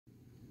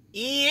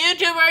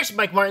YouTubers,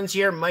 Mike Martin's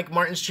here, Mike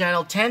Martin's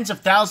channel. Tens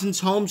of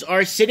thousands of homes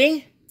are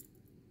sitting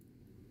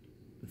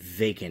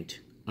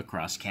vacant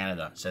across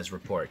Canada, says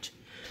report.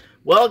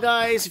 Well,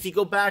 guys, if you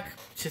go back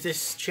to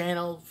this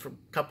channel for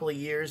a couple of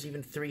years,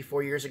 even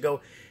 3-4 years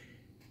ago,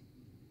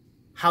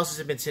 houses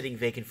have been sitting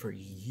vacant for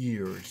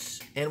years.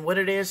 And what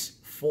it is,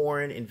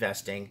 foreign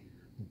investing,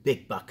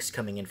 big bucks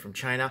coming in from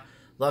China.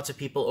 Lots of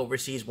people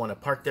overseas want to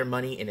park their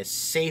money in a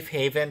safe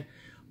haven.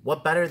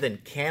 What better than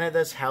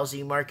Canada's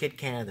housing market?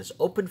 Canada's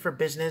open for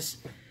business.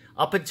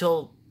 Up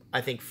until,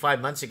 I think, 5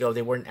 months ago,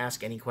 they weren't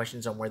asked any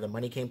questions on where the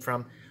money came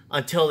from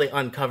until they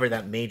uncovered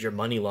that major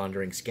money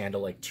laundering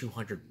scandal, like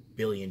 $200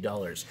 billion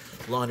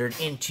laundered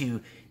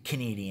into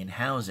Canadian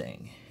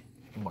housing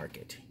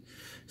market.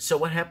 So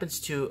what happens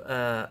to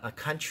a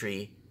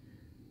country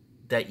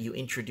that you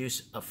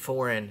introduce a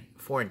foreign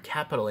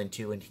capital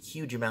into in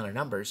huge amount of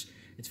numbers?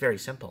 It's very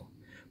simple.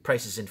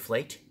 Prices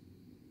inflate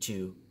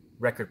to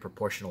record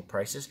proportional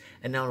prices,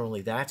 and not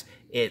only that,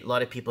 a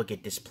lot of people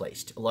get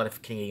displaced. A lot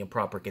of Canadian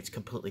property gets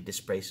completely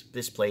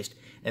displaced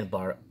and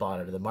bought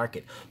out of the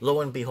market. Lo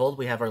and behold,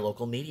 we have our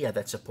local media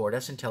that support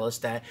us and tell us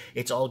that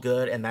it's all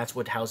good and that's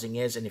what housing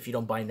is, and if you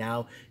don't buy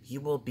now,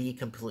 you will be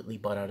completely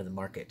bought out of the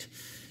market.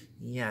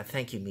 Yeah,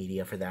 thank you,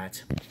 media, for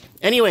that.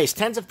 Anyways,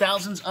 tens of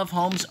thousands of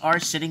homes are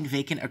sitting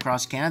vacant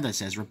across Canada,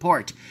 says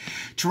report.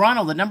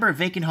 Toronto, the number of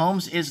vacant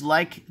homes is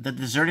like the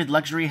deserted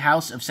luxury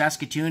house of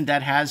Saskatoon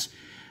that has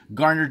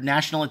garnered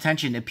national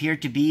attention,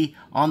 appeared to be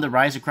on the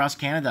rise across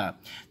Canada.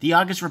 The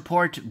August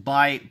report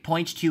by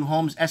Point2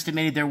 Homes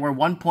estimated there were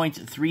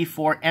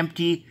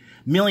 1.34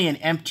 million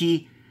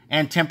empty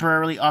and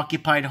temporarily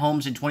occupied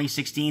homes in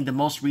 2016, the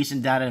most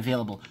recent data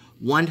available.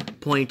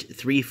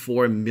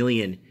 1.34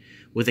 million,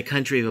 with a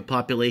country of a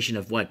population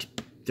of what,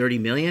 30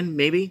 million,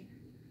 maybe?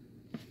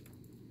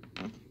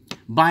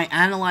 By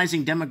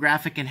analyzing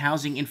demographic and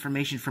housing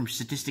information from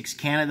Statistics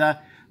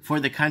Canada for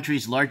the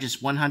country's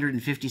largest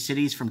 150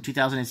 cities from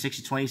 2006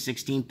 to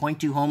 2016,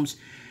 Point2 Homes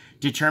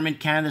determined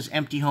Canada's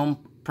empty home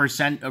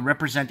represent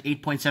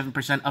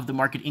 8.7% of the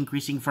market,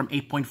 increasing from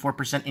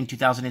 8.4% in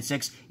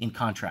 2006. In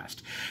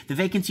contrast, the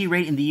vacancy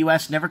rate in the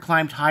U.S. never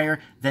climbed higher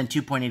than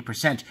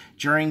 2.8%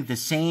 during the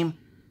same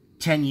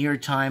 10-year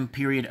time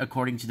period,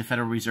 according to the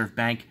Federal Reserve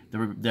Bank,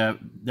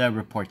 the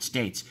report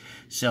states.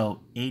 So,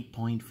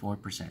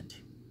 8.4%.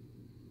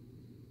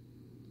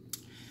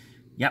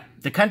 Yep.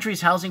 The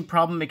country's housing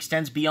problem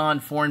extends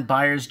beyond foreign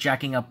buyers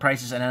jacking up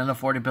prices and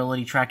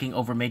unaffordability tracking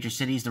over major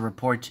cities, the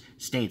report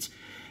states.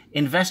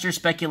 Investor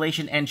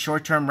speculation and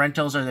short-term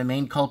rentals are the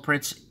main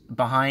culprits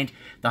behind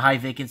the high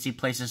vacancy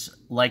places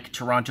like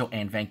Toronto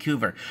and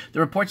Vancouver. The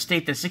reports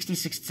state that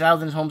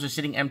 66,000 homes are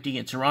sitting empty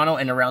in Toronto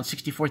and around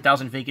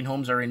 64,000 vacant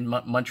homes are in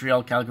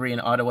Montreal, Calgary,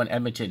 and Ottawa and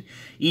Edmonton.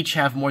 Each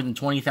have more than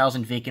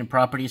 20,000 vacant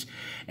properties,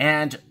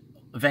 and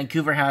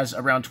Vancouver has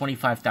around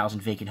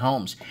 25,000 vacant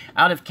homes.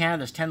 Out of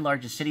Canada's 10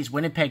 largest cities,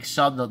 Winnipeg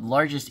saw the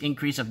largest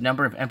increase of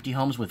number of empty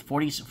homes with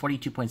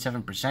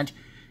 42.7%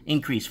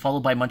 increase,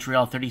 followed by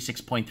Montreal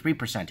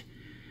 36.3%.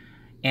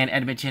 and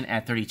Edmonton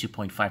at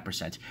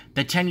 32.5%.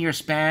 The 10-year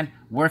span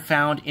were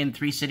found in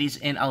 3 cities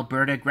in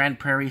Alberta. Grande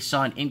Prairie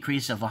saw an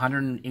increase of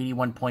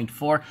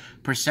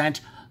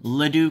 181.4%.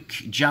 Leduc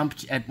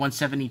jumped at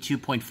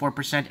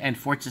 172.4%, and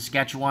Fort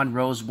Saskatchewan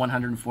rose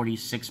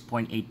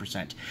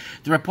 146.8%.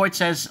 The report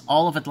says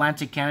all of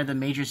Atlantic Canada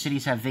major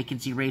cities have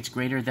vacancy rates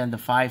greater than the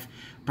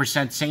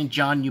 5%. St.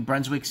 John, New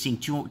Brunswick, seeing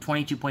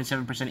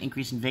 22.7%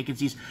 increase in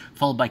vacancies,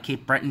 followed by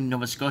Cape Breton,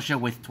 Nova Scotia,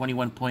 with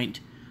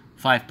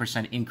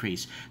 21.5%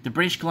 increase. The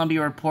British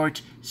Columbia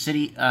report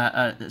two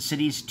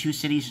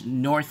cities,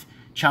 North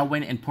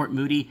Chawin and Port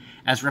Moody,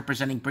 as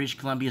representing British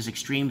Columbia's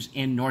extremes.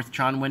 In North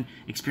Chawin,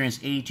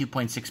 experienced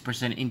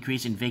 82.6%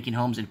 increase in vacant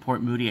homes, and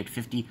Port Moody at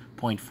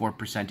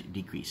 50.4%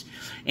 decrease.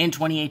 In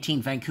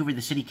 2018, Vancouver,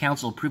 the City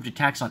Council approved a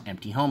tax on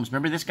empty homes.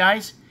 Remember this,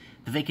 guys?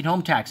 The vacant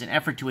home tax, an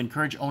effort to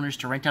encourage owners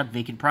to rent out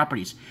vacant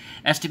properties.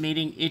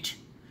 Estimating it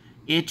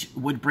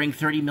would bring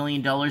 $30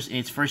 million in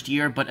its first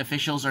year, but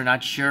officials are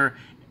not sure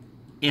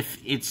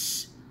if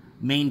its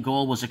main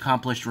goal was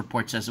accomplished,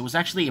 report says.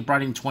 It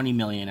brought in $20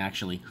 million,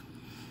 actually.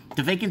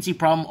 The vacancy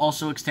problem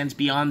also extends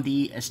beyond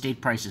the estate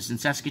prices. In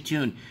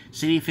Saskatoon,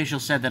 city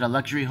officials said that a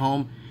luxury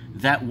home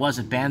that was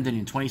abandoned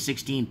in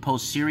 2016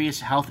 posed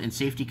serious health and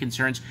safety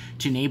concerns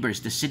to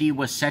neighbors. The city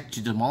was set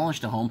to demolish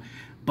the home,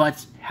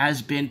 but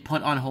has been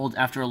put on hold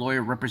after a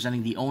lawyer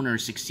representing the owner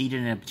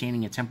succeeded in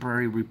obtaining a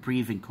temporary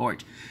reprieve in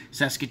court.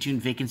 Saskatoon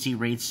vacancy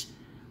rates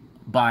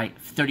by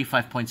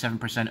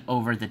 35.7%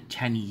 over the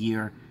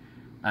 10-year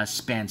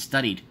span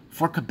studied.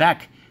 For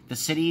Quebec, the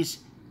cities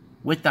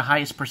with the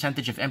highest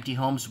percentage of empty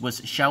homes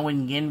was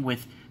Shawinigan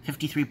with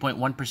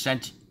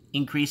 53.1%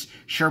 increase,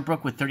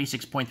 Sherbrooke with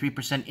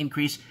 36.3%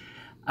 increase,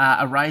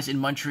 a rise in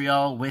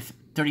Montreal with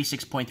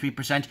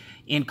 36.3%.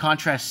 In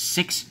contrast,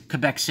 6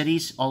 Quebec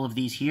cities, all of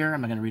these here, I'm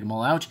not going to read them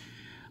all out,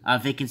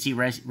 vacancy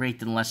rate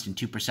than less than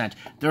 2%.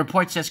 The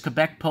report says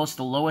Quebec posts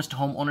the lowest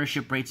home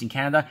ownership rates in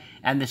Canada,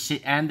 and the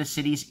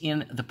cities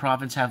in the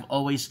province have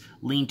always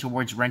leaned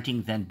towards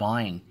renting than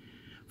buying.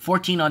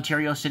 14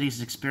 Ontario cities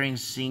is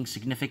experiencing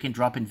significant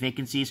drop in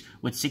vacancies,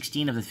 with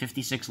 16 of the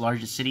 56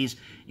 largest cities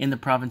in the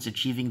province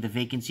achieving the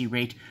vacancy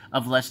rate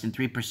of less than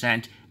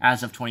 3%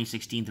 as of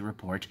 2016, the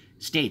report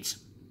states.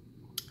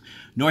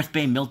 North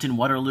Bay, Milton,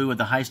 Waterloo are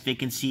the highest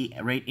vacancy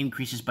rate,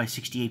 increases by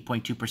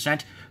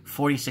 68.2%,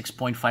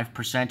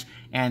 46.5%,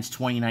 and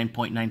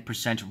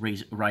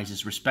 29.9%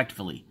 rises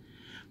respectively.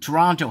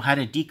 Toronto had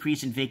a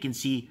decrease in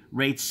vacancy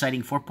rates,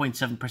 citing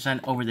 4.7%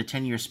 over the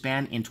 10-year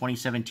span in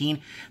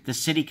 2017. The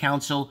City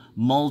Council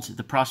mulled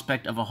the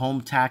prospect of a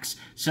home tax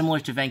similar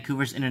to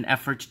Vancouver's in an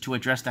effort to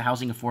address the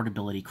housing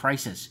affordability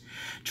crisis.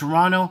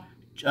 Toronto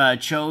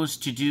chose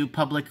to do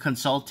public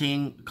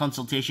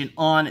consultation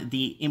on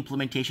the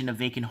implementation of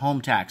vacant home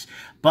tax,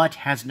 but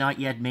has not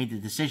yet made the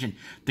decision.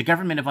 The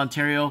Government of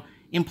Ontario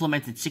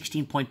implemented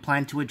 16-point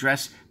plan to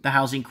address the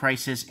housing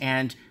crisis,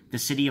 and the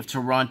City of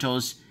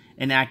Toronto's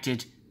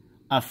enacted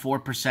a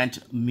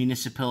 4%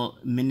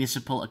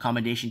 municipal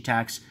accommodation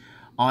tax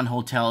on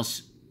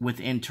hotels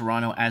within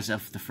Toronto as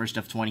of the 1st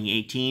of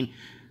 2018,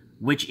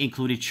 which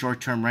included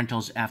short-term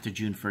rentals after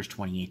June 1st,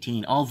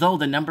 2018. Although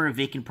the number of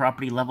vacant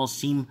property levels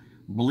seem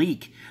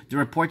bleak, the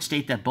reports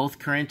state that both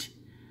current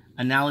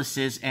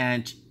analysis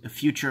and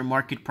future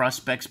market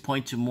prospects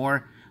point to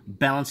more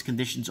balanced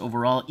conditions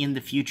overall in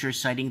the future,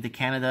 citing the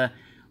Canada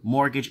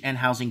Mortgage and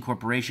Housing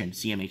Corporation,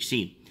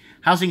 CMHC.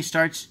 Housing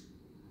starts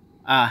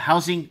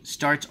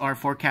are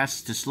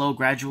forecast to slow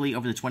gradually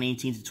over the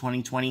 2018 to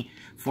 2020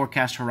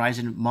 forecast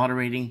horizon,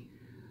 moderating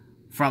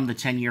from the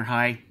 10-year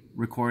high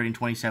recorded in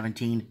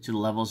 2017 to the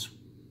levels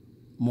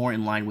more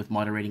in line with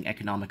moderating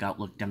economic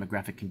outlook,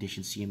 demographic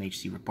conditions,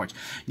 CMHC reports.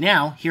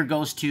 Now, here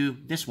goes to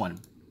this one.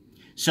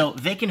 So,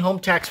 vacant home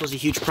tax was a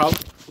huge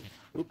problem.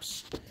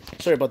 Oops.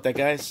 Sorry about that,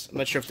 guys. I'm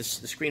not sure if the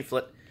screen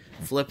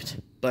flipped,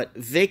 but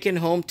vacant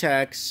home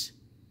tax...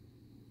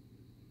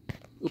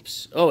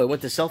 Oops. Oh, it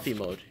went to selfie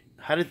mode.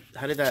 How did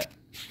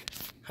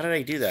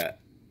I do that?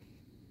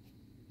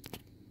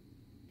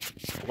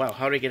 Wow,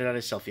 how did I get it out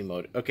of selfie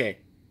mode? Okay.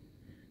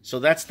 So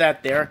that's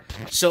that there.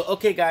 So,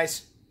 okay,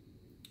 guys.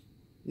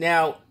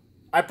 Now,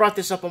 I brought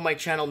this up on my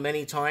channel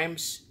many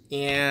times,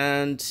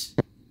 and...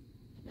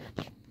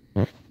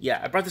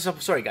 yeah, I brought this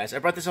up. Sorry, guys. I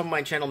brought this up on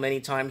my channel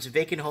many times.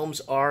 Vacant homes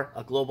are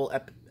a global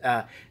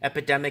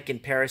epidemic in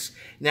Paris.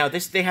 Now,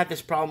 they had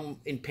this problem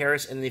in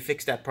Paris, and they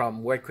fixed that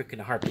problem very quick in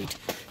a heartbeat.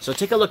 So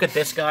take a look at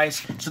this, guys.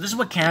 So this is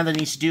what Canada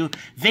needs to do.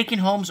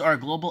 Vacant homes are a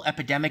global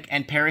epidemic,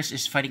 and Paris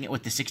is fighting it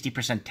with the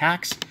 60%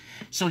 tax.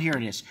 So here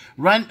it is.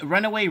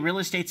 Runaway real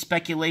estate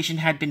speculation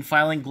had been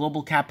filing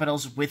global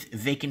capitals with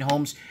vacant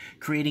homes,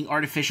 creating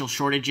artificial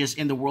shortages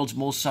in the world's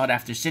most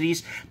sought-after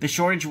cities. The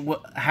shortage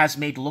has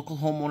made local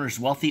homeowners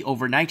wealthy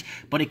overnight,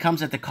 but it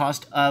comes at the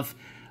cost of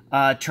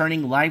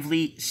turning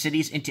lively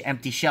cities into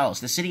empty shells.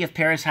 The city of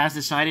Paris has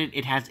decided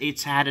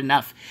it's had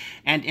enough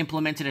and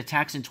implemented a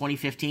tax in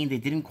 2015. They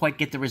didn't quite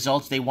get the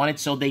results they wanted,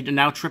 so they're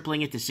now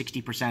tripling it to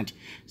 60%. So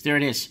there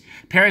it is.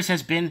 Paris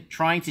has been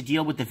trying to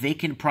deal with the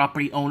vacant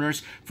property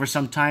owners for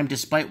some time,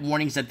 despite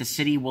warnings that the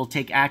city will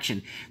take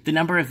action. The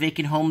number of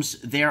vacant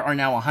homes there are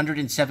now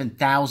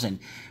 107,000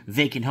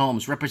 vacant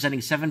homes,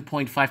 representing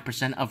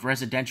 7.5% of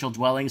residential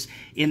dwellings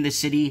in the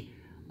city.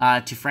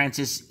 To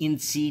Francis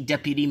Incy,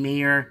 deputy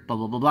mayor, blah,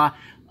 blah, blah,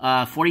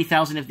 blah.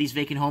 40,000 of these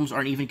vacant homes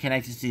aren't even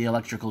connected to the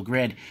electrical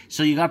grid.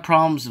 So you got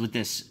problems with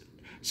this.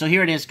 So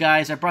here it is,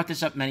 guys. I brought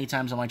this up many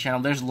times on my channel.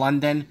 There's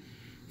London,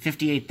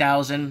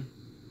 58,000.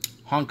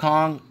 Hong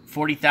Kong,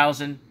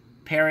 40,000.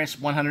 Paris,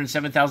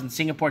 107,000.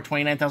 Singapore,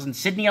 29,000.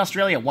 Sydney,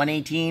 Australia,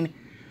 118.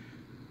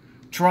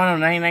 Toronto,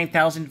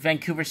 99,000.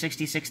 Vancouver,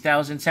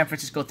 66,000. San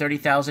Francisco,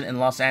 30,000. And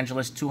Los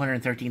Angeles,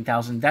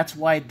 213,000. That's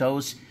why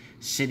those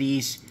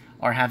cities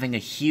are having a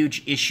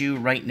huge issue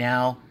right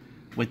now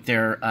with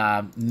their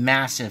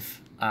massive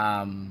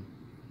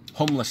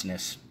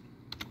homelessness.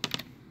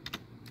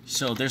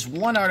 So there's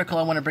one article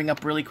I want to bring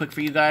up really quick for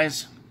you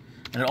guys,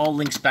 and it all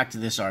links back to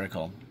this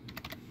article.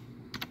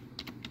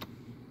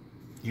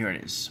 Here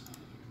it is.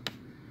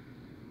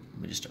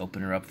 Let me just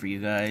open her up for you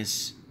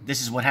guys.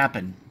 This is what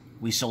happened.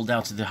 We sold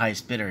out to the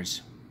highest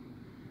bidders.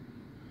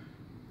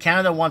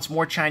 Canada wants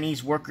more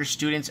Chinese workers,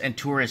 students, and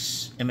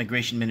tourists,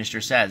 immigration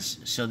minister says.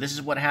 So this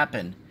is what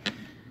happened.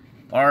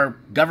 Our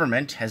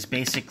government has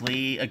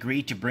basically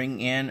agreed to bring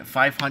in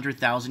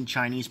 500,000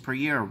 Chinese per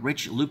year,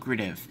 rich,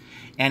 lucrative,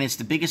 and it's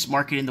the biggest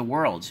market in the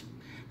world.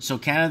 So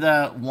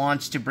Canada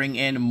wants to bring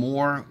in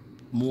more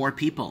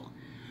people.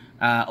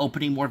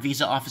 Opening more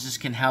visa offices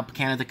can help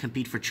Canada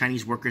compete for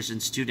Chinese workers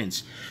and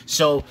students.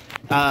 So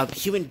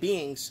human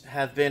beings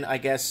have been, I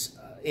guess,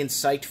 in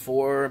sight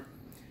for,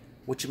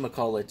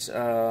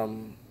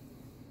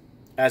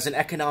 as an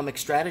economic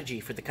strategy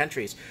for the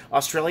countries.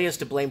 Australia is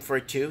to blame for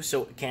it too,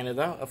 so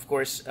Canada, of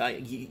course,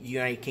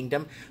 United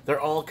Kingdom, they're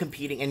all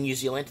competing, and New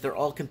Zealand, they're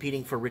all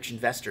competing for rich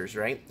investors,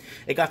 right?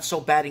 It got so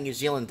bad in New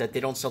Zealand that they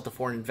don't sell to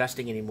foreign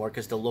investing anymore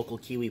because the local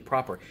Kiwi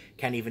proper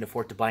can't even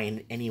afford to buy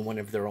in any one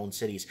of their own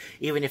cities.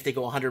 Even if they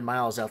go 100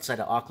 miles outside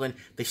of Auckland,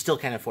 they still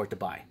can't afford to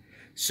buy.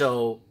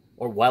 So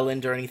or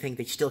Welland or anything,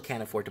 they still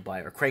can't afford to buy.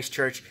 Or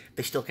Christchurch,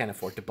 they still can't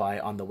afford to buy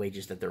on the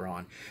wages that they're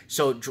on.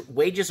 So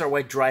wages are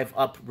what drive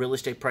up real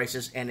estate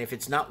prices, and if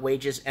it's not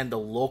wages and the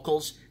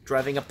locals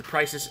driving up the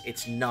prices,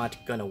 it's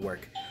not going to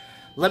work.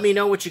 Let me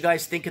know what you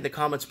guys think in the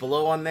comments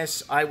below on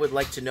this. I would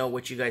like to know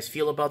what you guys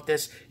feel about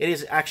this. It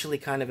is actually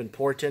kind of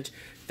important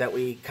that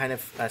we kind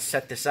of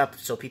set this up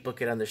so people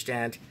can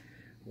understand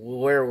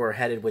where we're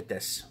headed with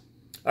this.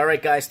 All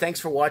right, guys, thanks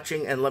for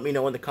watching, and let me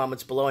know in the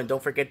comments below. And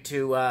don't forget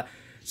to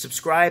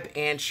subscribe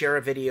and share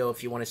a video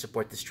if you want to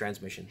support this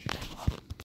transmission.